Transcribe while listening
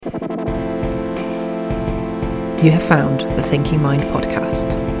You have found the Thinking Mind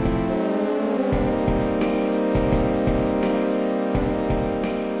podcast.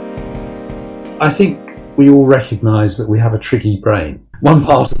 I think we all recognise that we have a tricky brain. One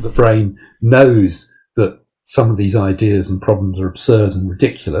part of the brain knows that some of these ideas and problems are absurd and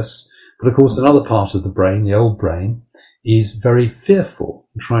ridiculous, but of course another part of the brain, the old brain, is very fearful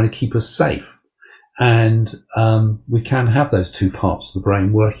and trying to keep us safe. And we can have those two parts of the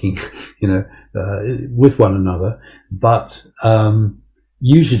brain working, with one another. But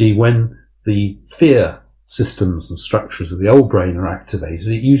usually when the fear systems and structures of the old brain are activated,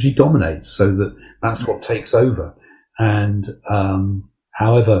 it usually dominates, so that's what takes over. And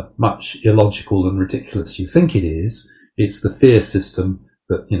however much illogical and ridiculous you think it is, it's the fear system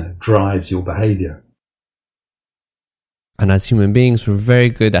that drives your behavior. And as human beings, we're very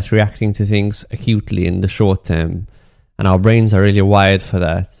good at reacting to things acutely in the short term, and our brains are really wired for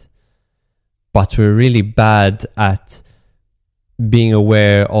that. But we're really bad at being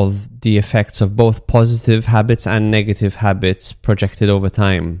aware of the effects of both positive habits and negative habits projected over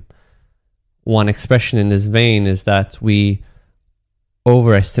time. One expression in this vein is that we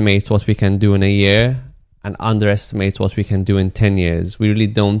overestimate what we can do in a year and underestimate what we can do in 10 years. We really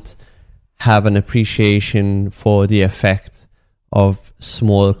don't have an appreciation for the effect of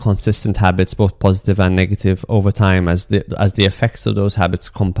small, consistent habits, both positive and negative, over time as the effects of those habits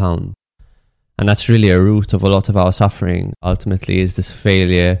compound. And that's really a root of a lot of our suffering, ultimately, is this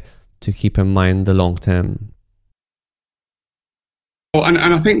failure to keep in mind the long term. And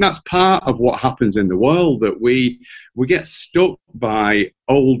I think that's part of what happens in the world, that we get stuck by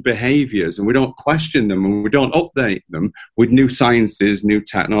old behaviours and we don't question them and we don't update them with new sciences, new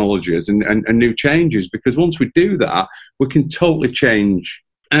technologies and new changes, because once we do that, we can totally change.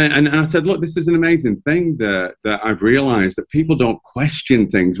 And I said, look, this is an amazing thing that I've realised, that people don't question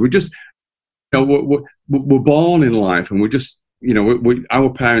things. We just, we're born in life and we just, our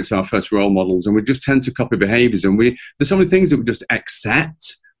parents are our first role models, and we just tend to copy behaviours, and there's so many things that we just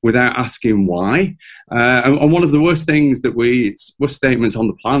accept without asking why. And one of the worst things worst statements on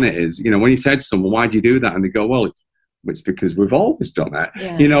the planet is, when you say to someone, why do you do that? And they go, well, it's because we've always done it,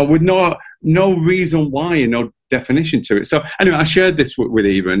 with no reason why and no definition to it. So anyway, I shared this with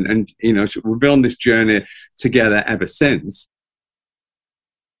Eva, and we've been on this journey together ever since.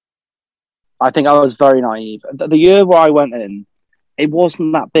 I think I was very naive. The year where I went in, it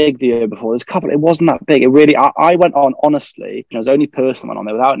wasn't that big. The year before, it wasn't that big. It really, I went on, honestly, I was the only person went on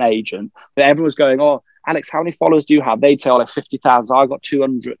there without an agent, but everyone was going, oh, Alex, how many followers do you have? They'd say, oh, like 50,000. I got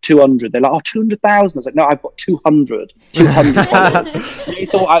 200. They're like, oh, 200,000. I was like, no, I've got 200 followers.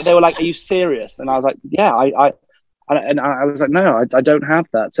 They were like, are you serious? And I was like, yeah, I was like, no, I don't have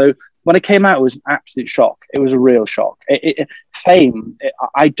that. So when it came out, it was an absolute shock. It was a real shock. Fame,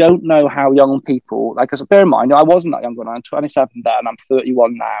 I don't know how young people, because bear in mind, I wasn't that young when I'm 27 there and I'm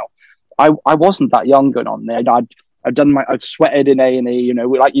 31 now. I wasn't that young going on there. I'd sweated in A&E,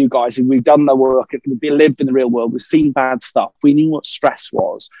 like you guys, we've done the work, we've lived in the real world, we've seen bad stuff, we knew what stress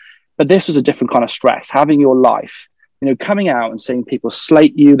was. But this was a different kind of stress, having your life, coming out and seeing people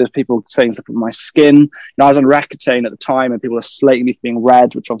slate you. There's people saying stuff with my skin. I was on Accutane at the time and people were slating me for being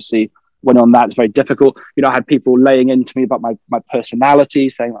red, which obviously, when on that, it's very difficult. I had people laying into me about my personality,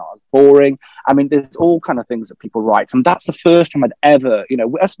 saying that I was boring. I mean, there's all kind of things that people write. And that's the first time I'd ever,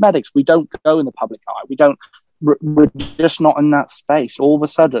 as medics, we don't go in the public eye. We're just not in that space. All of a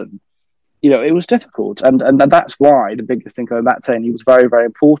sudden, it was difficult. And that's why the biggest thing going back to saying he was very, very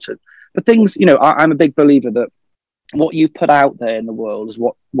important. But things, I'm a big believer that what you put out there in the world is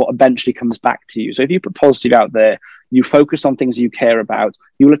what eventually comes back to you. So if you put positive out there, you focus on things you care about,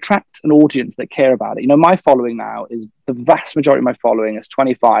 you will attract an audience that care about it. My following now is, the vast majority of my following is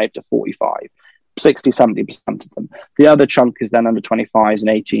 25 to 45, 60, 70% of them. The other chunk is then under 25s and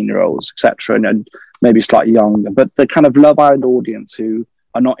 18-year-olds, etc., and maybe slightly younger. But the kind of Love Island audience who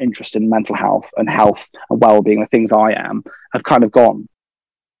are not interested in mental health and well-being, the things I am, have kind of gone.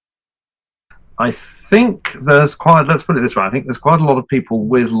 I think let's put it this way, I think there's quite a lot of people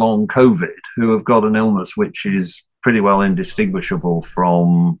with long COVID who have got an illness which is pretty well indistinguishable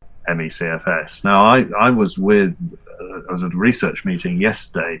from ME/CFS. Now, I was at a research meeting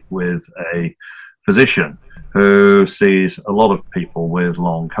yesterday with a physician who sees a lot of people with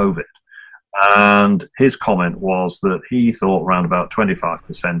long COVID. And his comment was that he thought around about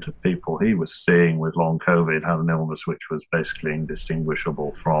 25% of people he was seeing with long COVID had an illness which was basically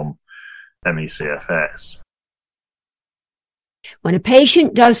indistinguishable from ME/CFS. When a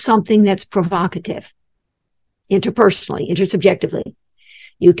patient does something that's provocative, interpersonally, intersubjectively,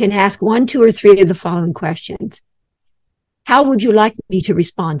 you can ask 1, 2, or 3 of the following questions. How would you like me to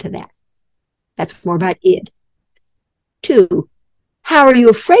respond to that? That's more about id. 2, how are you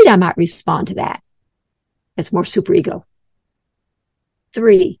afraid I might respond to that? That's more superego.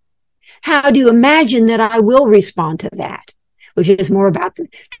 3, how do you imagine that I will respond to that? Which is more about the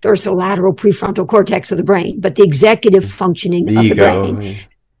dorsolateral prefrontal cortex of the brain, but the executive functioning of the brain.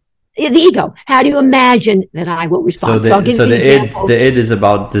 The ego. How do you imagine that I will respond? So the id is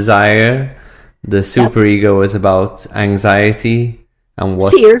about desire, the superego is about anxiety and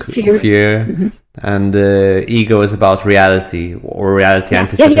what fear. Mm-hmm. And the ego is about reality or reality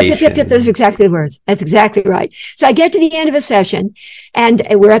anticipation. Yep. Those are exactly the words. That's exactly right. So I get to the end of a session and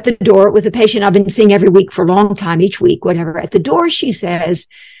we're at the door with a patient I've been seeing every week for a long time, each week, whatever. At the door, she says,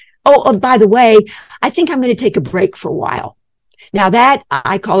 oh, by the way, I think I'm going to take a break for a while. Now that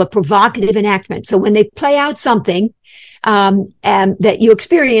I call a provocative enactment. So when they play out something and that you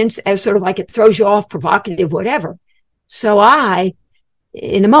experience as sort of like it throws you off, provocative, whatever. So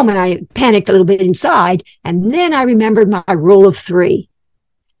in a moment, I panicked a little bit inside, and then I remembered my rule of 3.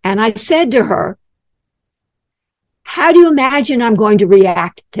 And I said to her, how do you imagine I'm going to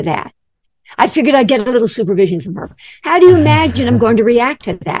react to that? I figured I'd get a little supervision from her. How do you imagine I'm going to react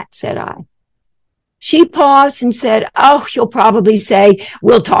to that? Said I. She paused and said, oh, she'll probably say,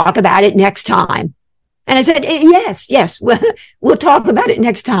 we'll talk about it next time. And I said, yes, we'll talk about it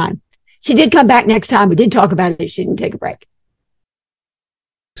next time. She did come back next time. We did talk about it. She didn't take a break.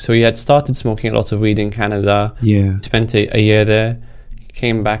 So you had started smoking a lot of weed in Canada. Yeah. Spent a year there,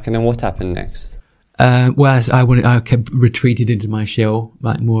 came back, and then what happened next? I kept retreated into my shell,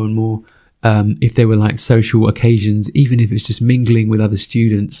 like more and more. If there were like social occasions, even if it's just mingling with other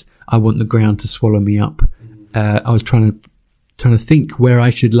students, I want the ground to swallow me up. I was trying to think where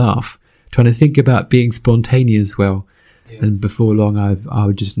I should laugh, trying to think about being spontaneous. Well, and before long, I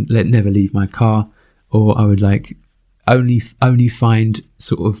would just never leave my car, or I would like only find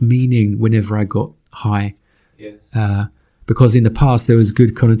sort of meaning whenever I got high. Because in the past there was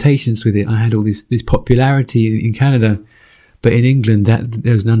good connotations with it. I had all this popularity in Canada, but in England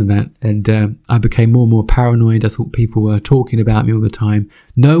there was none of that. And I became more and more paranoid. I thought people were talking about me all the time.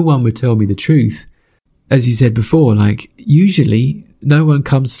 No one would tell me the truth. As you said before, like usually no one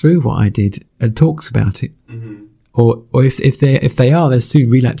comes through what I did and talks about it. Mm-hmm. Or if they are, they'll soon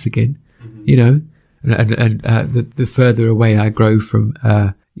relapse again. Mm-hmm. You know. And the further away I grow from,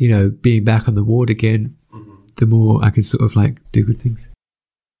 being back on the ward again, the more I can sort of like do good things.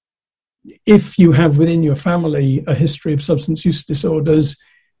 If you have within your family a history of substance use disorders,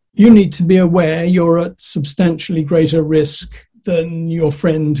 you need to be aware you're at substantially greater risk than your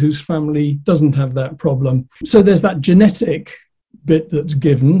friend whose family doesn't have that problem. So there's that genetic bit that's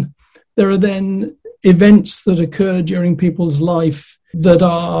given. There are then events that occur during people's life that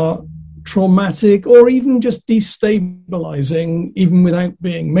are traumatic or even just destabilizing, even without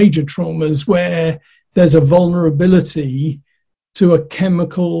being major traumas, where there's a vulnerability to a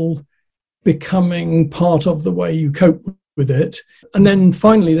chemical becoming part of the way you cope with it. And then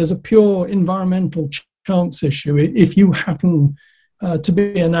finally, there's a pure environmental chance issue. If you happen to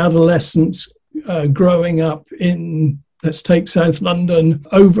be an adolescent growing up in, let's take South London,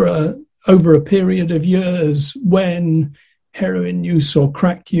 over a period of years when heroin use or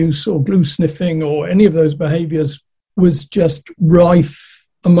crack use or glue sniffing or any of those behaviors was just rife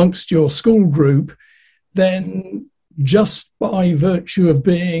amongst your school group, then just by virtue of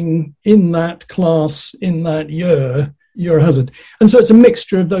being in that class in that year, you're a hazard. And so it's a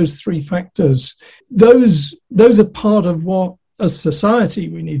mixture of those 3 factors. Those are part of what, as society,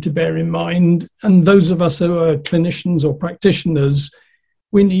 we need to bear in mind. And those of us who are clinicians or practitioners,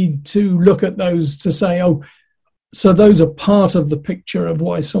 we need to look at those to say, oh, so those are part of the picture of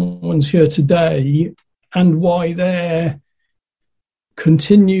why someone's here today and why their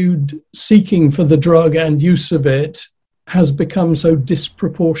continued seeking for the drug and use of it has become so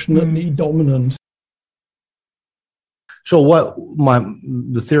disproportionately dominant. So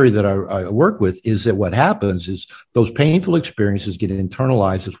the theory that I work with is that what happens is those painful experiences get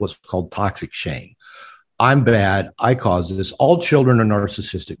internalized as what's called toxic shame. I'm bad. I caused this. All children are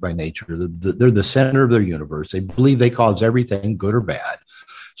narcissistic by nature. They're the center of their universe. They believe they cause everything, good or bad.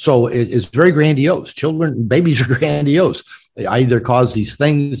 So it's very grandiose. Babies are grandiose. I either cause these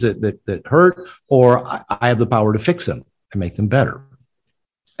things that hurt, or I have the power to fix them and make them better.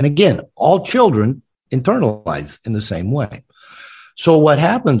 And again, all children internalize in the same way. So what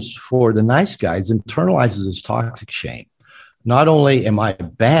happens for the nice guys internalizes this toxic shame. Not only am I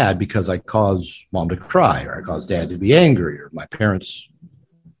bad because I caused mom to cry, or I caused dad to be angry, or my parents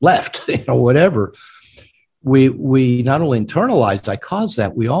left, whatever. We not only internalize I caused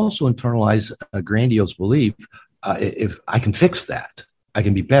that, we also internalize a grandiose belief. If I can fix that, I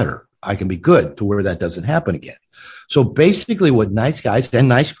can be better. I can be good to where that doesn't happen again. So basically what nice guys and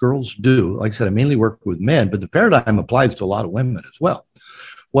nice girls do, like I said, I mainly work with men, but the paradigm applies to a lot of women as well.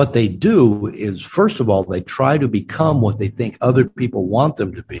 What they do is, first of all, they try to become what they think other people want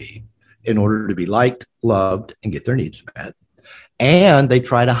them to be in order to be liked, loved, and get their needs met. And they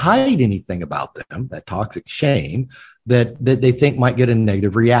try to hide anything about them, that toxic shame, that they think might get a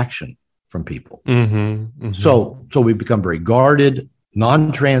negative reaction from people. So we become very guarded,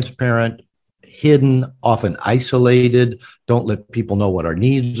 non-transparent, hidden, often isolated, don't let people know what our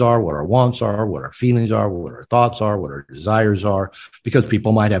needs are, what our wants are, what our feelings are, what our thoughts are, what our desires are, because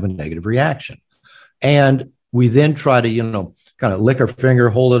people might have a negative reaction. And we then try to, kind of lick our finger,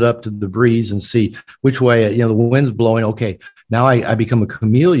 hold it up to the breeze and see which way, the wind's blowing. Okay, now I become a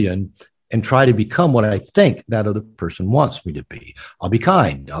chameleon and try to become what I think that other person wants me to be. I'll be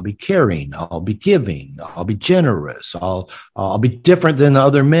kind. I'll be caring. I'll be giving. I'll be generous. I'll be different than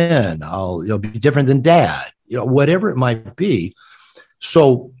other men. I'll be different than dad. Whatever it might be.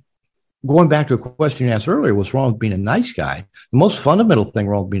 So going back to a question you asked earlier, what's wrong with being a nice guy? The most fundamental thing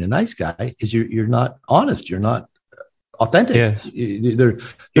wrong with being a nice guy is you're not honest. You're not authentic. Yes.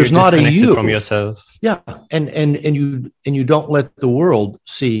 There's not a you from yourself. Yeah, and you don't let the world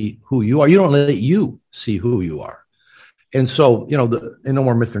see who you are. You don't let you see who you are. And so, in No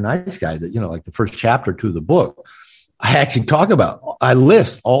More Mr. Nice Guy, that like the first chapter to the book, I actually I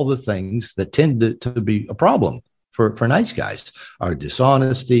list all the things that tend to be a problem for nice guys: our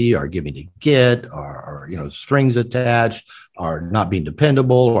dishonesty, our giving to get, our strings attached, our not being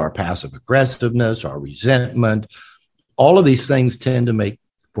dependable, our passive aggressiveness, our resentment. All of these things tend to make,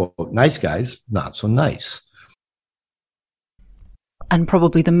 quote, nice guys not so nice. And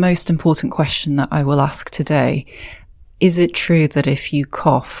probably the most important question that I will ask today, is it true that if you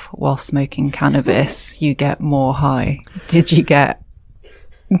cough while smoking cannabis, you get more high? Did you get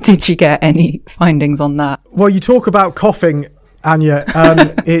any findings on that? Well, you talk about coughing, Anya.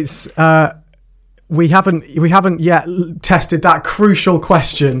 It's we haven't yet tested that crucial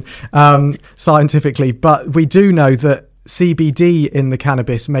question scientifically, but we do know that CBD in the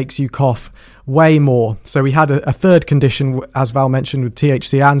cannabis makes you cough way more. So we had a third condition, as Val mentioned, with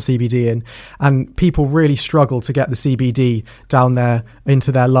THC and CBD in, and people really struggle to get the CBD down there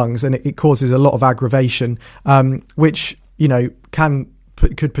into their lungs, and it causes a lot of aggravation, which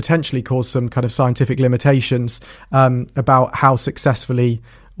could potentially cause some kind of scientific limitations about how successfully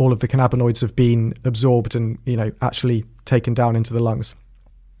all of the cannabinoids have been absorbed and actually taken down into the lungs.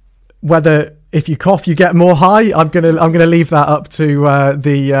 Whether if you cough you get more high, I'm gonna leave that up to I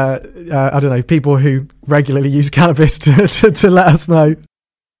don't know, people who regularly use cannabis to let us know.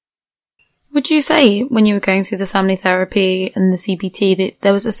 Would you say when you were going through the family therapy and the CBT that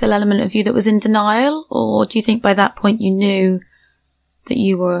there was a still element of you that was in denial, or do you think by that point you knew that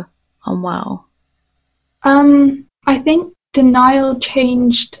you were unwell? I think denial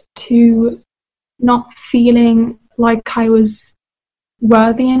changed to not feeling like I was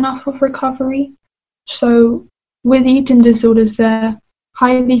worthy enough of recovery. So with eating disorders, they're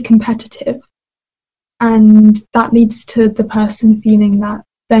highly competitive, and that leads to the person feeling that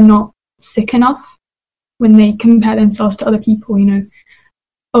they're not sick enough when they compare themselves to other people.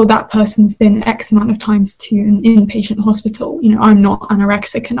 Oh, that person's been X amount of times to an inpatient hospital, I'm not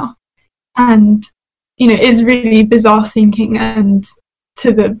anorexic enough. And it's really bizarre thinking, and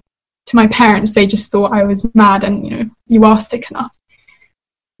to my parents, they just thought I was mad and you are sick enough.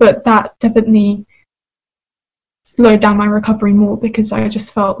 But that definitely slowed down my recovery more, because I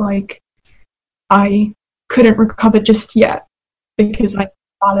just felt like I couldn't recover just yet because I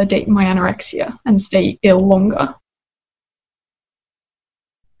validate my anorexia and stay ill longer.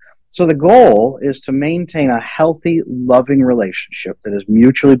 So the goal is to maintain a healthy, loving relationship that is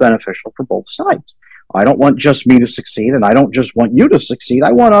mutually beneficial for both sides. I don't want just me to succeed, and I don't just want you to succeed.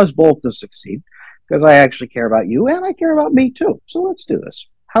 I want us both to succeed, because I actually care about you and I care about me too. So let's do this.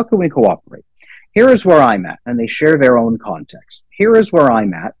 How can we cooperate? Here is where I'm at, and they share their own context. Here is where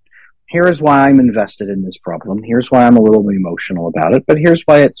I'm at. Here is why I'm invested in this problem. Here's why I'm a little emotional about it, but here's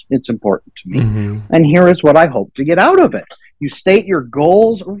why it's important to me. Mm-hmm. And here is what I hope to get out of it. You state your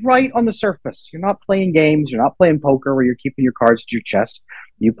goals right on the surface. You're not playing games. You're not playing poker where you're keeping your cards to your chest.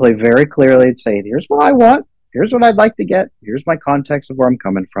 You play very clearly and say, here's what I want. Here's what I'd like to get. Here's my context of where I'm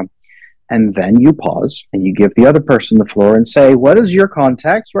coming from. And then you pause and you give the other person the floor and say, what is your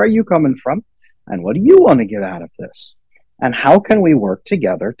context? Where are you coming from? And what do you want to get out of this? And how can we work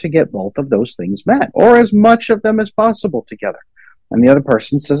together to get both of those things met, or as much of them as possible together? And the other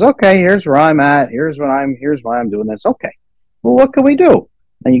person says, okay, here's where I'm at. Here's why I'm doing this. Okay, well, what can we do?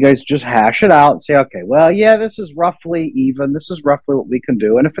 And you guys just hash it out and say, okay, well, yeah, this is roughly even. This is roughly what we can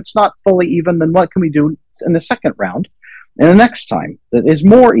do. And if it's not fully even, then what can we do in the second round? And the next time that is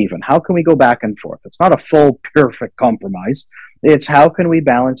more even, how can we go back and forth? It's not a full, perfect compromise. It's how can we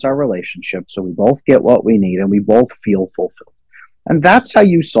balance our relationship so we both get what we need and we both feel fulfilled. And that's how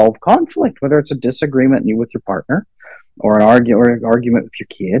you solve conflict, whether it's a disagreement with your partner or an argument with your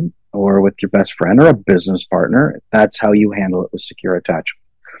kid or with your best friend or a business partner. That's how you handle it with secure attachment.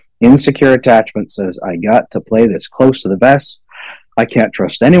 Insecure attachment says, I got to play this close to the vest. I can't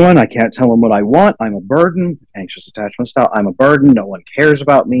trust anyone. I can't tell them what I want. I'm a burden. Anxious attachment style, I'm a burden. No one cares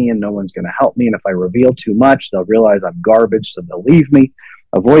about me and no one's going to help me. And if I reveal too much, they'll realize I'm garbage, so they'll leave me.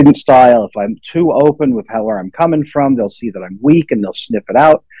 Avoidance style, if I'm too open with where I'm coming from, they'll see that I'm weak and they'll sniff it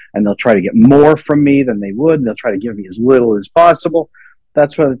out and they'll try to get more from me than they would. And they'll try to give me as little as possible.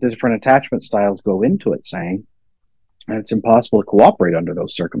 That's where the different attachment styles go into it, saying, and it's impossible to cooperate under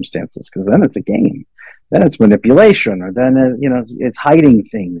those circumstances because then it's a game. Then it's manipulation, or then it's hiding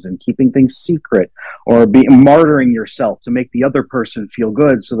things and keeping things secret, or martyring yourself to make the other person feel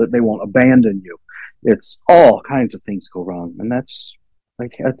good so that they won't abandon you. It's all kinds of things go wrong, and that's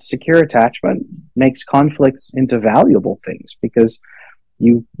like a secure attachment makes conflicts into valuable things because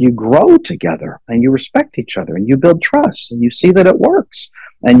you grow together and you respect each other and you build trust and you see that it works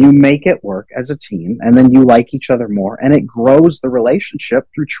and you make it work as a team, and then you like each other more and it grows the relationship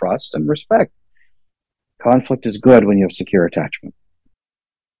through trust and respect. Conflict is good when you have secure attachment.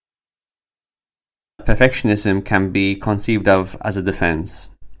 Perfectionism can be conceived of as a defense.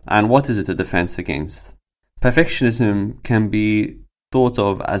 And what is it a defense against? Perfectionism can be thought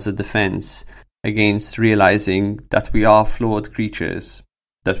of as a defense against realizing that we are flawed creatures,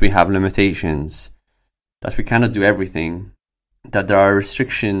 that we have limitations, that we cannot do everything, that there are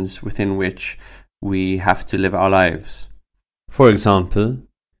restrictions within which we have to live our lives. For example,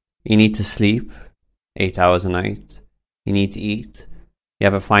 you need to sleep 8 hours a night, you need to eat, you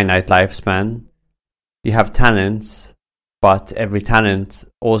have a finite lifespan, you have talents, but every talent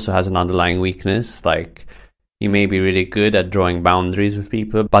also has an underlying weakness, like you may be really good at drawing boundaries with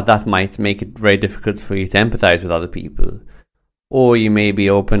people, but that might make it very difficult for you to empathize with other people. Or you may be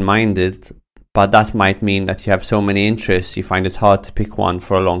open-minded, but that might mean that you have so many interests you find it hard to pick one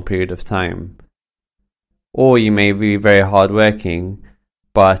for a long period of time. Or you may be very hardworking,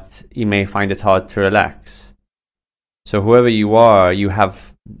 but you may find it hard to relax. So whoever you are, you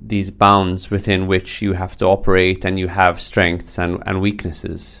have these bounds within which you have to operate, and you have strengths and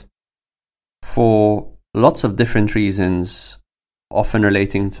weaknesses. For lots of different reasons, often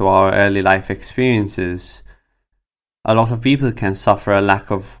relating to our early life experiences, a lot of people can suffer a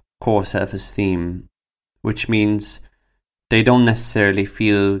lack of core self-esteem, which means they don't necessarily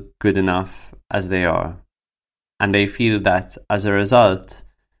feel good enough as they are. And they feel that as a result,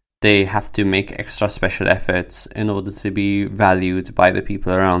 they have to make extra special efforts in order to be valued by the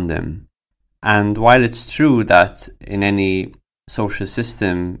people around them. And while it's true that in any social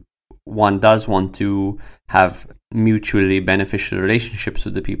system, one does want to have mutually beneficial relationships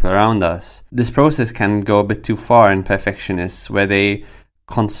with the people around us, this process can go a bit too far in perfectionists, where they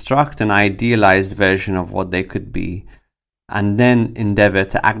construct an idealized version of what they could be, and then endeavor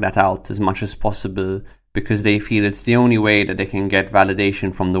to act that out as much as possible, because they feel it's the only way that they can get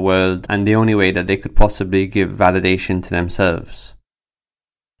validation from the world and the only way that they could possibly give validation to themselves.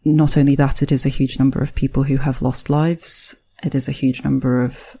 Not only that, it is a huge number of people who have lost lives. It is a huge number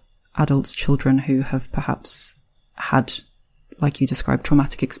of adults, children who have perhaps had, like you described,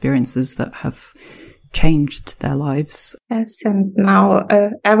 traumatic experiences that have changed their lives. Yes, and now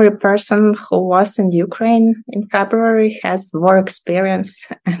every person who was in Ukraine in February has war experience,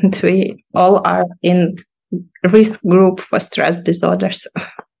 and we all are in risk group for stress disorders.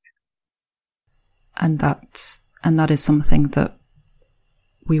 And that is something that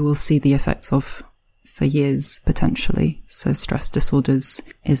we will see the effects of for years, potentially. So stress disorders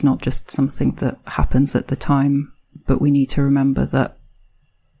is not just something that happens at the time, but we need to remember that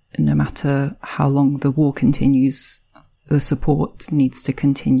no matter how long the war continues, the support needs to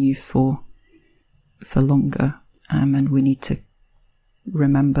continue for longer. And we need to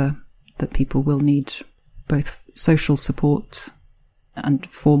remember that people will need both social support and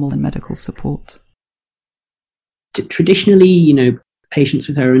formal and medical support. Traditionally, patients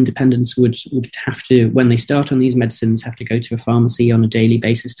with error independence would have to, when they start on these medicines, have to go to a pharmacy on a daily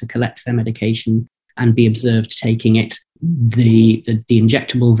basis to collect their medication and be observed taking it. The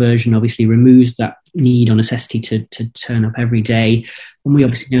injectable version obviously removes that need or necessity to turn up every day. And we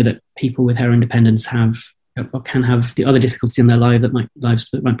obviously know that people with error independence have or can have the other difficulties in their lives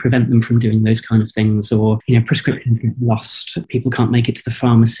that might prevent them from doing those kind of things, or prescriptions get lost, people can't make it to the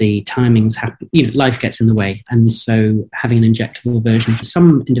pharmacy, timings happen, life gets in the way, and so having an injectable version for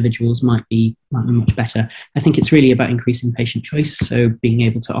some individuals might be much better. I think it's really about increasing patient choice, so being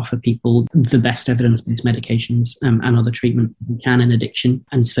able to offer people the best evidence-based medications and other treatment we can in addiction,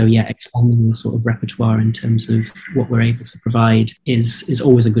 and so expanding the sort of repertoire in terms of what we're able to provide is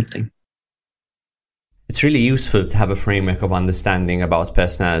always a good thing. It's really useful to have a framework of understanding about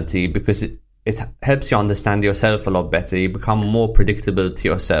personality, because it helps you understand yourself a lot better. You become more predictable to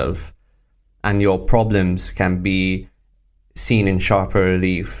yourself, and your problems can be seen in sharper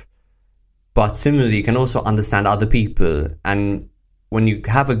relief. But similarly, you can also understand other people. And when you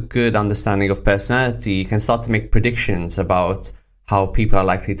have a good understanding of personality, you can start to make predictions about how people are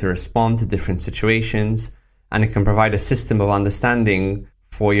likely to respond to different situations. And it can provide a system of understanding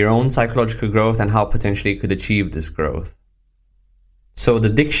for your own psychological growth and how potentially you could achieve this growth. So the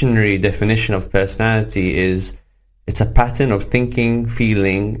dictionary definition of personality is it's a pattern of thinking,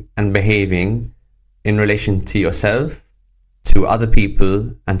 feeling, and behaving in relation to yourself, to other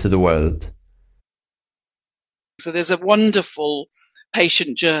people, and to the world. So there's a wonderful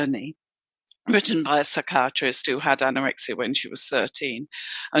patient journey written by a psychiatrist who had anorexia when she was 13.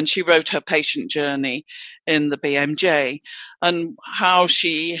 And she wrote her patient journey in the BMJ, and how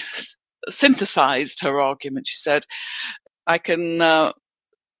she synthesized her argument. She said, I can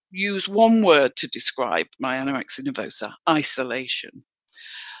use one word to describe my anorexia nervosa: isolation.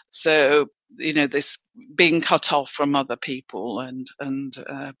 So, this being cut off from other people and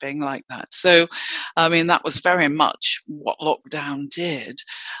being like that. So, that was very much what lockdown did.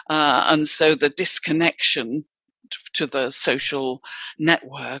 And so the disconnection to the social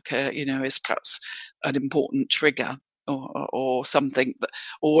network, is perhaps an important trigger or something that,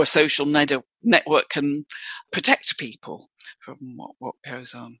 or a social network can protect people from what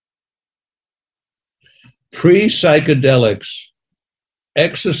goes on. Pre-psychedelics,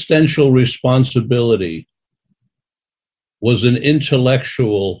 existential responsibility was an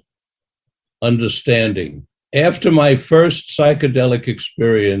intellectual understanding. After my first psychedelic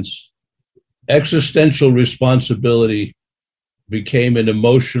experience, existential responsibility became an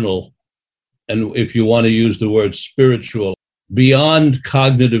emotional, and if you want to use the word spiritual, beyond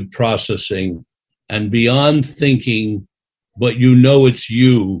cognitive processing and beyond thinking, but it's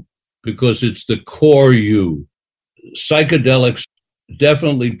you because it's the core you. Psychedelics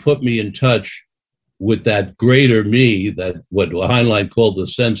definitely put me in touch with that greater me, that what Heinlein called the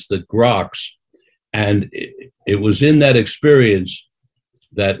sense that groks. And it was in that experience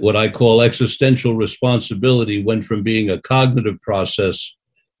that what I call existential responsibility went from being a cognitive process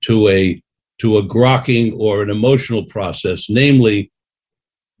to a grokking or an emotional process. Namely,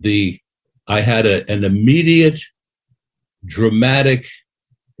 I had an immediate, dramatic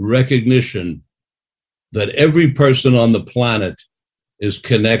recognition that every person on the planet is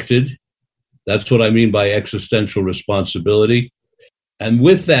connected. That's what I mean by existential responsibility. And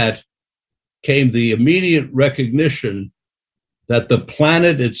with that came the immediate recognition that the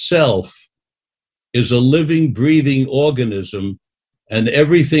planet itself is a living, breathing organism, and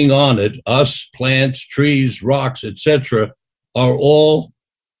everything on it, us, plants, trees, rocks, etc., are all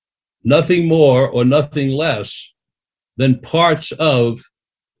nothing more or nothing less than parts of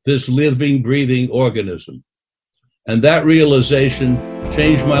this living, breathing organism. And that realization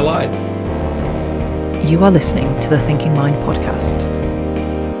changed my life. You are listening to the Thinking Mind podcast.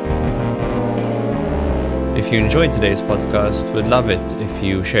 If you enjoyed today's podcast, we'd love it if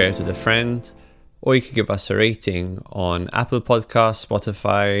you share it with a friend, or you could give us a rating on Apple Podcasts,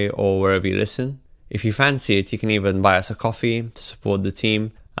 Spotify, or wherever you listen. If you fancy it, you can even buy us a coffee to support the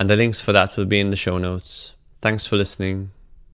team, and the links for that will be in the show notes. Thanks for listening.